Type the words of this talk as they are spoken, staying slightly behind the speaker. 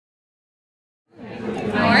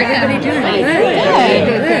everybody doing?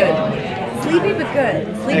 Good. Sleepy but good.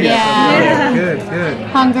 Sleepy. Yeah. Good.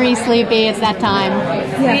 Hungry, sleepy. It's that time.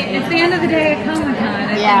 Yeah. It's the end of the day at Comic-Con.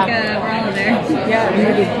 I think we're all there.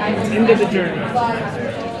 Yeah. End of the journey.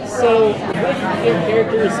 So, with your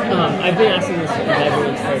characters, I've been asking this of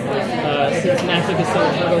everyone's characters, since magic is so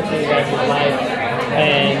integral to your guys' life,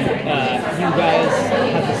 and you guys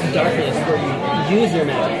have this darkness where you use your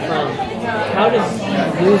magic from. How does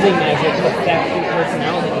using magic affect your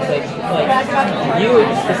personality? It's like you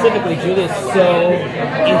specifically, Julie, is so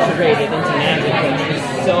integrated into magic and she's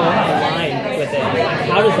so aligned with it.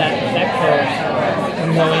 How does that affect her,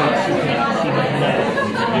 knowing that she can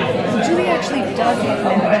never? Julie actually does it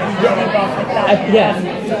really well with that. Yeah.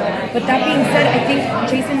 But that being said, I think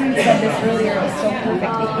Jason said this earlier. It was so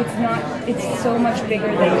perfect. It's not. It's so much bigger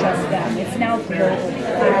than just them. It's now global. It's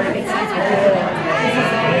global. This is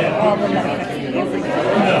a problem that affects everything.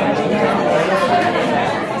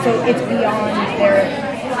 So it's beyond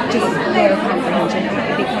their comprehension.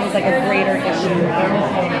 It becomes like a greater issue.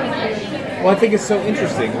 Well, I think it's so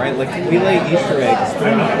interesting, right? Like, we lay Easter eggs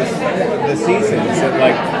throughout the seasons that,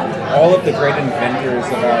 like, all of the great inventors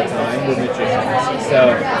of our time were magicians.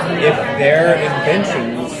 So if their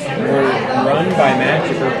inventions were run by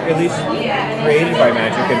magic, or at least created by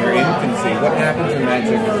magic in their infancy, what happens when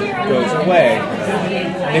magic goes away?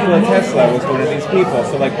 Nikola Tesla was one of these people.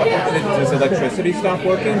 So, like, what happens? Does electricity stop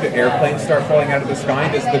working? Do airplanes start falling out of the sky?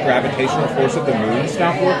 Does the gravitational force of the moon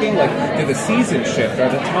stop working? Like, do the seasons shift? Are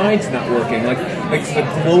the tides not working? Like it's the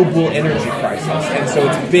global energy crisis. And so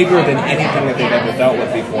it's bigger than anything that they've ever dealt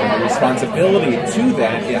with before. And the responsibility to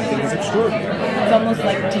that, I think, is extraordinary. It's almost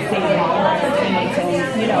like to save the earth in its own,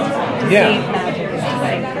 to save magic is to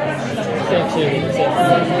save.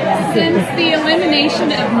 Since the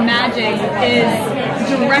elimination of magic is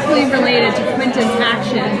directly related to Quentin's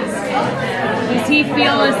actions, does he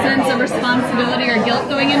feel a sense of responsibility or guilt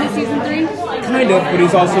going into season 3? Kind of, but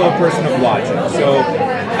he's also a person of logic. So,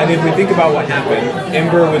 I mean, if we think about what happened,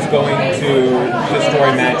 Ember was going to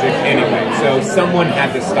destroy magic anyway, so someone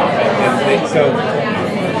had to stop it. And so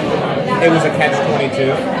it was a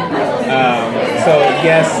catch-22. So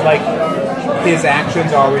yes, like, his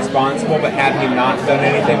actions are responsible, but had he not done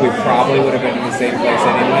anything, we probably would have been in the same place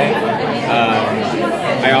anyway.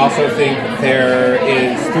 I also think there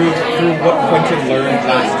is, through what Quentin learned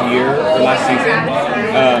last season,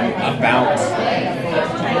 about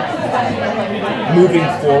moving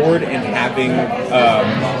forward and having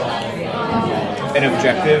an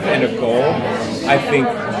objective and a goal, I think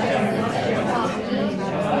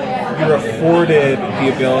you're afforded the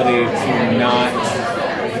ability to not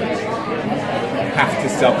have to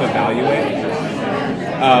self-evaluate.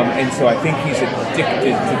 And so I think he's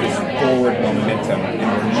addicted to this forward momentum, and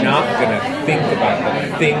we're not going to think about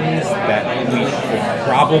the things that we should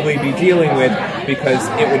probably be dealing with because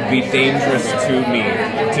it would be dangerous to me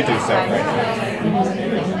to do so right now.